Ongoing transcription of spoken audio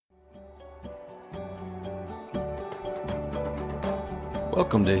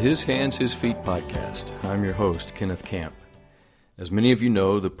Welcome to His Hands, His Feet podcast. I'm your host, Kenneth Camp. As many of you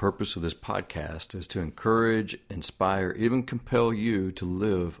know, the purpose of this podcast is to encourage, inspire, even compel you to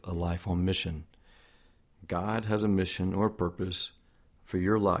live a life on mission. God has a mission or purpose for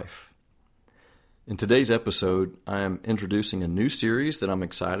your life. In today's episode, I am introducing a new series that I'm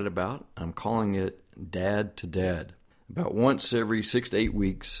excited about. I'm calling it Dad to Dad. About once every 6 to 8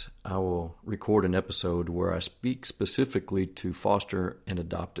 weeks, I will record an episode where I speak specifically to foster and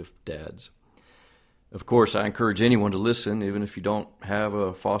adoptive dads. Of course, I encourage anyone to listen, even if you don't have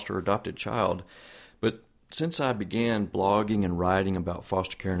a foster or adopted child. But since I began blogging and writing about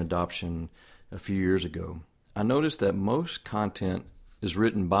foster care and adoption a few years ago, I noticed that most content is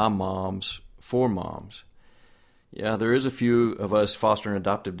written by moms for moms. Yeah, there is a few of us foster and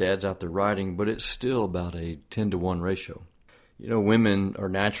adoptive dads out there writing, but it's still about a 10-to-1 ratio. You know, women are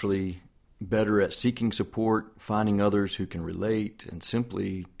naturally better at seeking support, finding others who can relate, and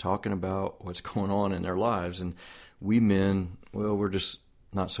simply talking about what's going on in their lives. And we men, well, we're just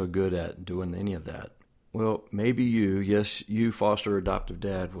not so good at doing any of that. Well, maybe you foster or adoptive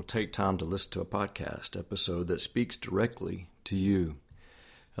dad, will take time to listen to a podcast episode that speaks directly to you.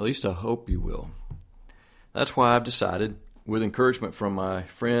 At least I hope you will. That's why I've decided, with encouragement from my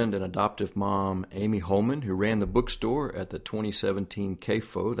friend and adoptive mom, Amy Holman, who ran the bookstore at the 2017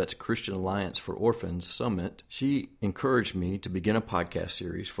 CAFO, that's Christian Alliance for Orphans Summit, she encouraged me to begin a podcast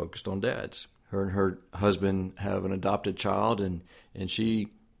series focused on dads. Her and her husband have an adopted child, and she,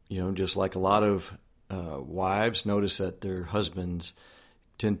 just like a lot of wives, notice that their husbands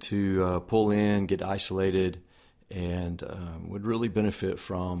tend to pull in, get isolated, and would really benefit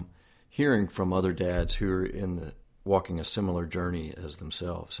from hearing from other dads who are walking a similar journey as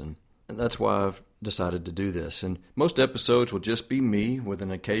themselves. And that's why I've decided to do this. And most episodes will just be me with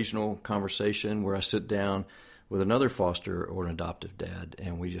an occasional conversation where I sit down with another foster or an adoptive dad,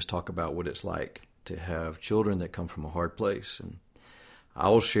 and we just talk about what it's like to have children that come from a hard place. And I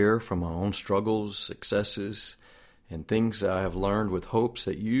will share from my own struggles, successes, and things I have learned with hopes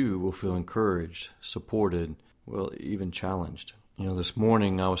that you will feel encouraged, supported, well, even challenged. This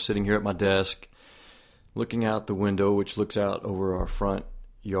morning I was sitting here at my desk looking out the window, which looks out over our front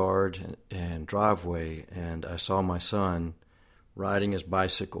yard and driveway, and I saw my son riding his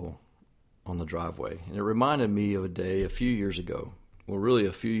bicycle on the driveway. And it reminded me of a day a few years ago, well, really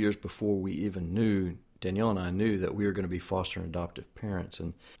a few years before we even knew, Danielle and I knew that we were going to be foster and adoptive parents.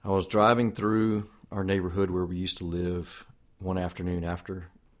 And I was driving through our neighborhood where we used to live one afternoon after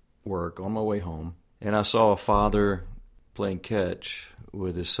work on my way home, and I saw a father playing catch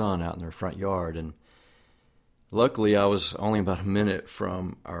with his son out in their front yard. And luckily I was only about a minute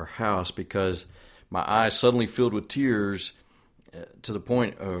from our house because my eyes suddenly filled with tears to the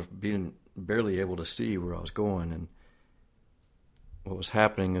point of being barely able to see where I was going. And what was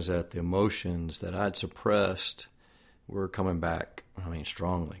happening is that the emotions that I'd suppressed were coming back,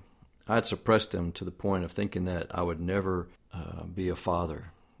 strongly. I'd suppressed them to the point of thinking that I would never be a father.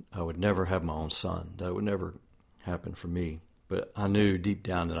 I would never have my own son. That would never happen for me. But I knew deep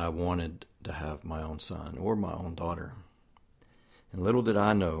down that I wanted to have my own son or my own daughter. And little did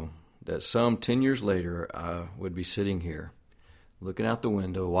I know that some 10 years later I would be sitting here looking out the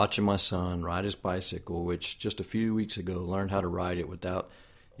window, watching my son ride his bicycle, which just a few weeks ago learned how to ride it without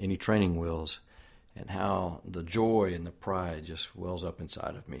any training wheels, and how the joy and the pride just wells up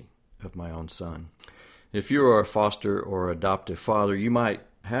inside of me, of my own son. If you are a foster or adoptive father, you might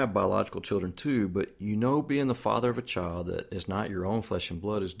have biological children too, but being the father of a child that is not your own flesh and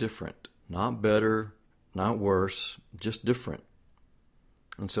blood is different. Not better, not worse, just different.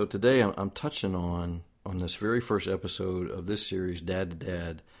 And so today I'm touching on this very first episode of this series, Dad to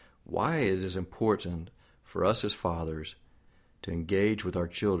Dad, why it is important for us as fathers to engage with our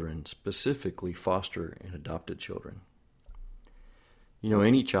children, specifically foster and adopted children.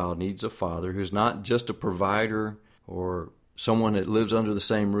 Any child needs a father who's not just a provider or someone that lives under the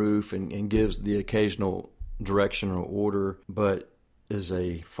same roof and gives the occasional direction or order, but is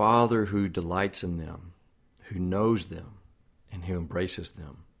a father who delights in them, who knows them, and who embraces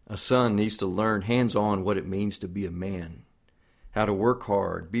them. A son needs to learn hands-on what it means to be a man, how to work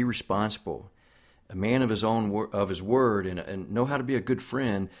hard, be responsible, a man of his word, and know how to be a good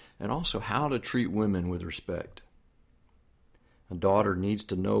friend, and also how to treat women with respect. A daughter needs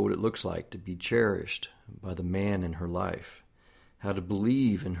to know what it looks like to be cherished by the man in her life, how to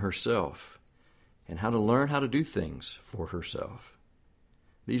believe in herself, and how to learn how to do things for herself.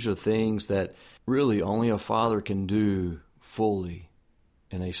 These are things that really only a father can do fully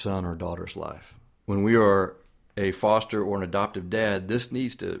in a son or daughter's life. When we are a foster or an adoptive dad, this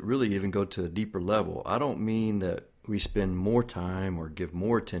needs to really even go to a deeper level. I don't mean that we spend more time or give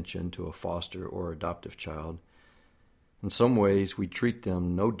more attention to a foster or adoptive child. In some ways, we treat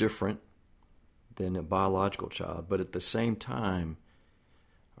them no different than a biological child, but at the same time,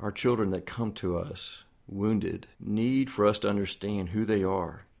 our children that come to us wounded need for us to understand who they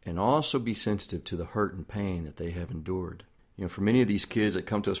are and also be sensitive to the hurt and pain that they have endured. For many of these kids that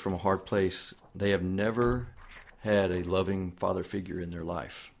come to us from a hard place, they have never had a loving father figure in their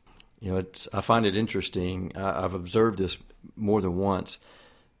life. I find it interesting. I've observed this more than once,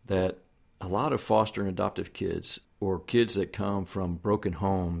 that a lot of foster and adoptive kids or kids that come from broken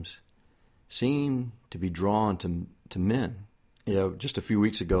homes seem to be drawn to men. Just a few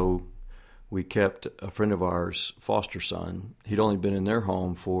weeks ago, we kept a friend of ours' foster son. He'd only been in their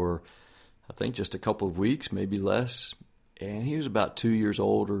home for, I think, just a couple of weeks, maybe less. And he was about 2 years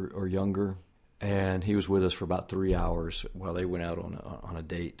old or younger. And he was with us for about 3 hours while they went out on a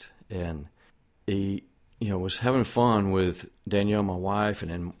date. And he, was having fun with Danielle, my wife,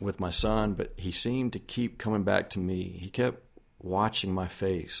 and then with my son. But he seemed to keep coming back to me. He kept watching my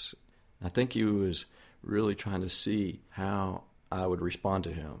face. I think he was really trying to see how I would respond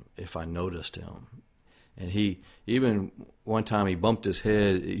to him if I noticed him. And he, even one time he bumped his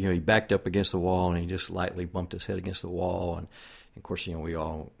head, he backed up against the wall and he just lightly bumped his head against the wall. And of course, we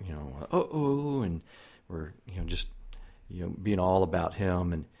all, and we're, just, being all about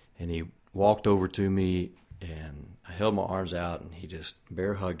him. And he walked over to me and I held my arms out and he just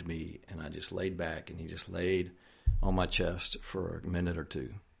bear hugged me and I just laid back and he just laid on my chest for a minute or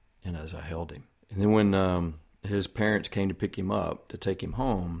two. And as I held him. And then when his parents came to pick him up to take him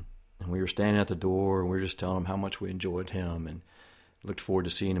home, and we were standing at the door, and we were just telling him how much we enjoyed him and looked forward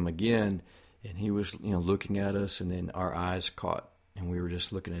to seeing him again. And he was, looking at us, and then our eyes caught, and we were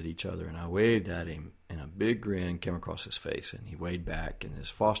just looking at each other. And I waved at him, and a big grin came across his face, and he waved back. And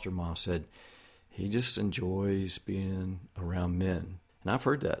his foster mom said, he just enjoys being around men. And I've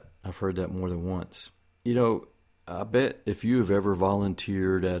heard that. I've heard that more than once. I bet if you have ever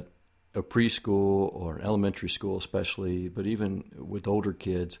volunteered at a preschool or an elementary school especially, but even with older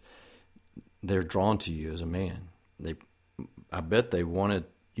kids, they're drawn to you as a man. I bet they wanted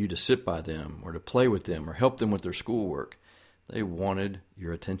you to sit by them or to play with them or help them with their schoolwork. They wanted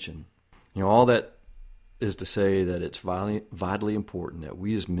your attention. All that is to say that it's vitally important that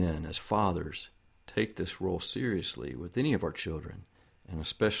we as men, as fathers, take this role seriously with any of our children, and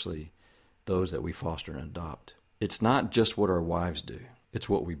especially those that we foster and adopt. It's not just what our wives do. It's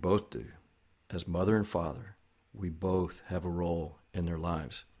what we both do. As mother and father, we both have a role in their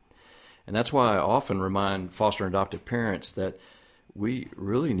lives. And that's why I often remind foster and adoptive parents that we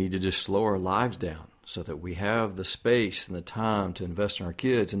really need to just slow our lives down so that we have the space and the time to invest in our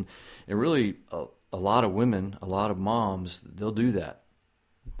kids. And really, a lot of women, a lot of moms, they'll do that.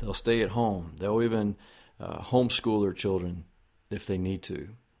 They'll stay at home. They'll even homeschool their children if they need to,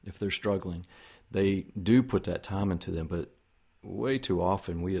 if they're struggling. They do put that time into them, but way too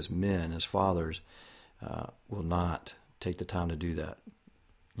often we as men, as fathers, will not take the time to do that.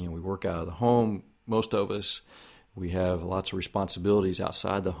 We work out of the home, most of us. We have lots of responsibilities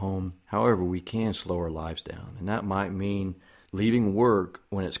outside the home. However, we can slow our lives down, and that might mean leaving work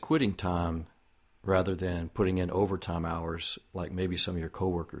when it's quitting time rather than putting in overtime hours like maybe some of your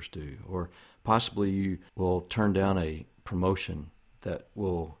coworkers do. Or possibly you will turn down a promotion that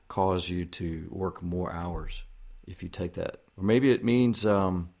will cause you to work more hours if you take that. Or maybe it means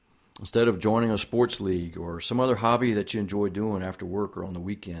instead of joining a sports league or some other hobby that you enjoy doing after work or on the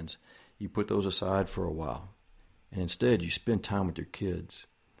weekends, you put those aside for a while. And instead you spend time with your kids.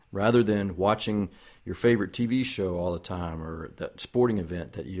 Rather than watching your favorite TV show all the time or that sporting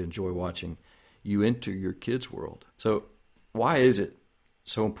event that you enjoy watching, you enter your kids' world. So why is it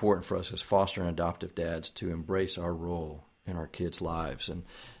so important for us as foster and adoptive dads to embrace our role in our kids' lives? And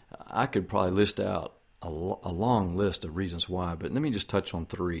I could probably list out a long list of reasons why, but let me just touch on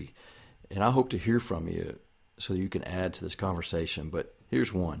 3. And I hope to hear from you so you can add to this conversation. But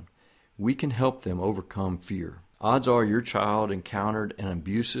here's one. We can help them overcome fear. Odds are your child encountered an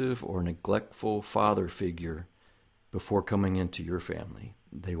abusive or neglectful father figure before coming into your family.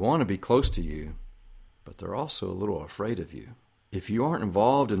 They want to be close to you, but they're also a little afraid of you. If you aren't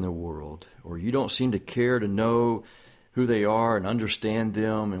involved in their world, or you don't seem to care to know who they are and understand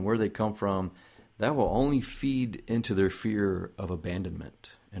them and where they come from, that will only feed into their fear of abandonment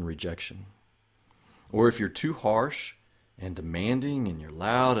and rejection. Or if you're too harsh and demanding and you're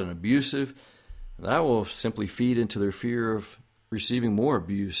loud and abusive, that will simply feed into their fear of receiving more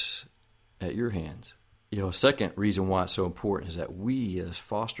abuse at your hands. A second reason why it's so important is that we as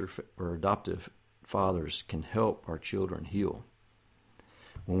foster or adoptive fathers can help our children heal.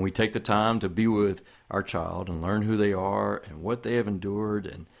 When we take the time to be with our child and learn who they are and what they have endured,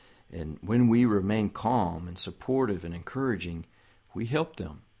 and when we remain calm and supportive and encouraging, we help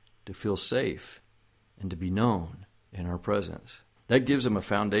them to feel safe and to be known in our presence. That gives them a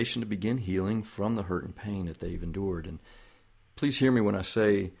foundation to begin healing from the hurt and pain that they've endured. And please hear me when I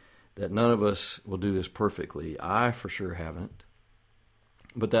say that none of us will do this perfectly. I for sure haven't.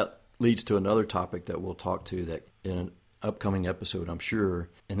 But that leads to another topic that we'll talk to that in an upcoming episode, I'm sure.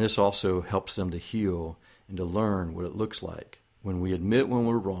 And this also helps them to heal and to learn what it looks like when we admit when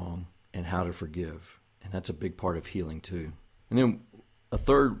we're wrong and how to forgive. And that's a big part of healing too. And then a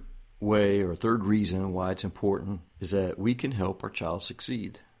third way or a third reason why it's important is that we can help our child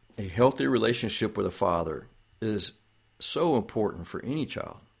succeed. A healthy relationship with a father is so important for any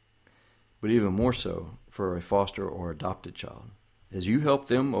child, but even more so for a foster or adopted child. As you help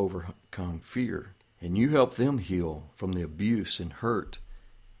them overcome fear and you help them heal from the abuse and hurt,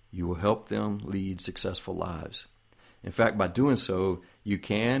 you will help them lead successful lives. In fact, by doing so, you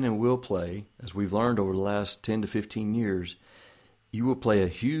can and will play, as we've learned over the last 10 to 15 years, you will play a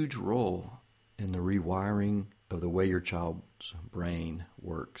huge role in the rewiring of the way your child's brain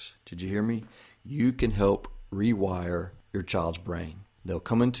works. Did you hear me? You can help rewire your child's brain. They'll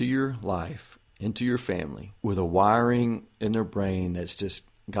come into your life, into your family, with a wiring in their brain that's just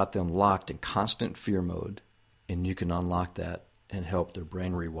got them locked in constant fear mode, and you can unlock that and help their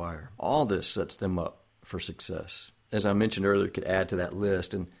brain rewire. All this sets them up for success. As I mentioned earlier, could add to that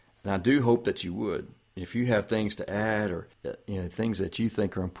list, and I do hope that you would. If you have things to add or things that you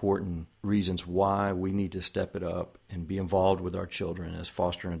think are important, reasons why we need to step it up and be involved with our children as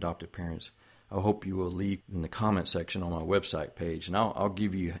foster and adoptive parents, I hope you will leave in the comment section on my website page, and I'll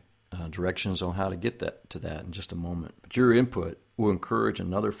give you directions on how to get to that in just a moment. But your input will encourage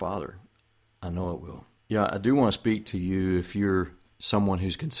another father. I know it will. Yeah, I do want to speak to you if you're someone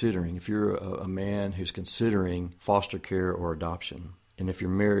who's considering, if you're a man who's considering foster care or adoption. And if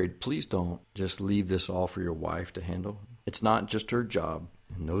you're married, please don't just leave this all for your wife to handle. It's not just her job,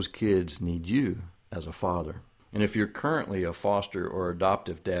 and those kids need you as a father. And if you're currently a foster or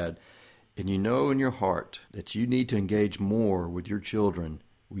adoptive dad, and you know in your heart that you need to engage more with your children,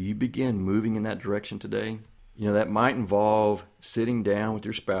 will you begin moving in that direction today? That might involve sitting down with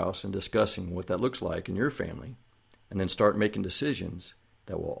your spouse and discussing what that looks like in your family, and then start making decisions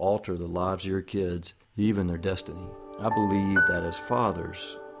that will alter the lives of your kids, even their destiny. I believe that as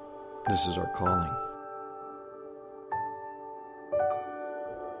fathers, this is our calling.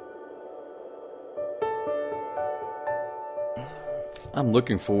 I'm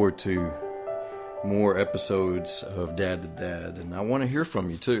looking forward to more episodes of Dad to Dad, and I want to hear from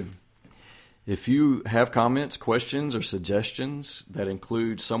you too. If you have comments, questions, or suggestions that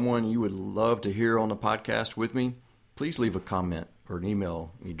include someone you would love to hear on the podcast with me, please leave a comment or an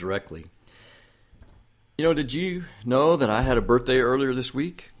email me directly. Did you know that I had a birthday earlier this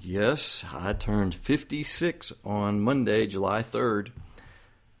week? Yes, I turned 56 on Monday, July 3rd.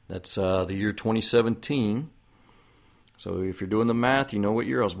 That's the year 2017. So if you're doing the math, you know what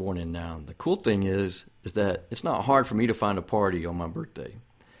year I was born in now. The cool thing is that it's not hard for me to find a party on my birthday.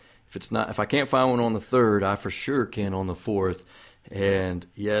 If I can't find one on the 3rd, I for sure can on the 4th. And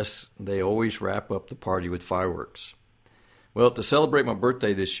yes, they always wrap up the party with fireworks. Well, to celebrate my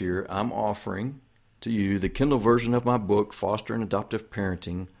birthday this year, I'm offering to you the Kindle version of my book, Foster and Adoptive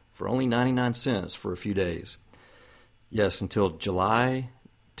Parenting, for only 99 cents for a few days. Yes, until July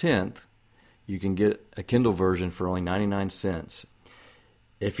 10th, you can get a Kindle version for only 99 cents.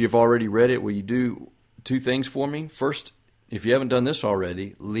 If you've already read it, will you do two things for me? First, if you haven't done this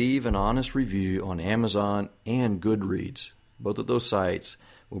already, leave an honest review on Amazon and Goodreads. Both of those sites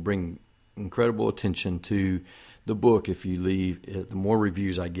will bring incredible attention to the book if you leave, the more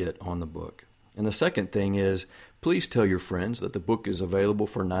reviews I get on the book. And the second thing is, please tell your friends that the book is available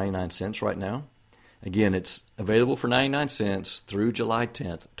for 99 cents right now. Again, it's available for 99 cents through July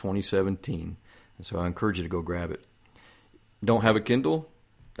 10th, 2017. And so I encourage you to go grab it. Don't have a Kindle?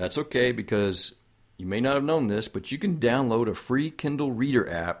 That's okay, because you may not have known this, but you can download a free Kindle Reader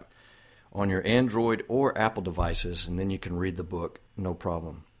app on your Android or Apple devices, and then you can read the book, no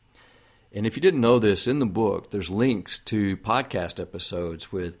problem. And if you didn't know this, in the book, there's links to podcast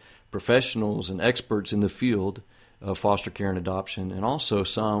episodes with professionals and experts in the field of foster care and adoption, and also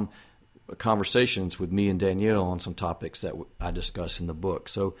some conversations with me and Danielle on some topics that I discuss in the book.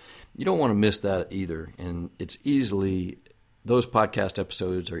 So you don't want to miss that either. And those podcast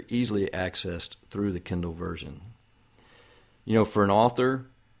episodes are easily accessed through the Kindle version. For an author,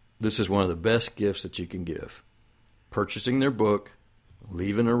 this is one of the best gifts that you can give. Purchasing their book,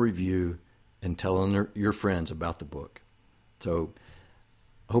 leaving a review, and telling your friends about the book. So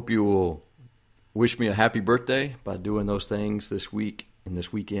I hope you will wish me a happy birthday by doing those things this week and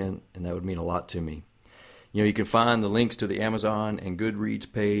this weekend, and that would mean a lot to me. You can find the links to the Amazon and Goodreads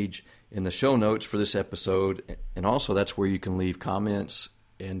page in the show notes for this episode, and also that's where you can leave comments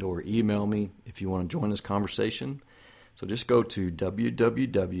and or email me if you want to join this conversation. So just go to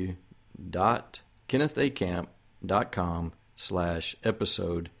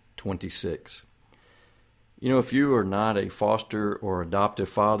www.kennethacamp.com/episode 26. If you are not a foster or adoptive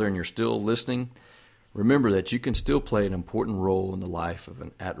father and you're still listening, remember that you can still play an important role in the life of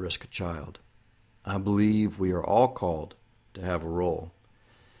an at-risk child. I believe we are all called to have a role.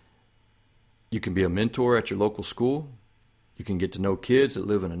 You can be a mentor at your local school. You can get to know kids that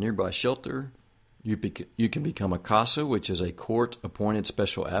live in a nearby shelter. You can become a CASA, which is a court-appointed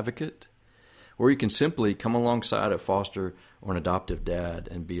special advocate. Or you can simply come alongside a foster or an adoptive dad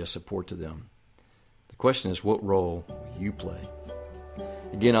and be a support to them. The question is, what role will you play?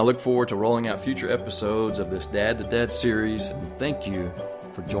 Again, I look forward to rolling out future episodes of this Dad to Dad series, and thank you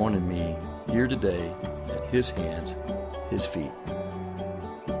for joining me here today at His Hands, His Feet.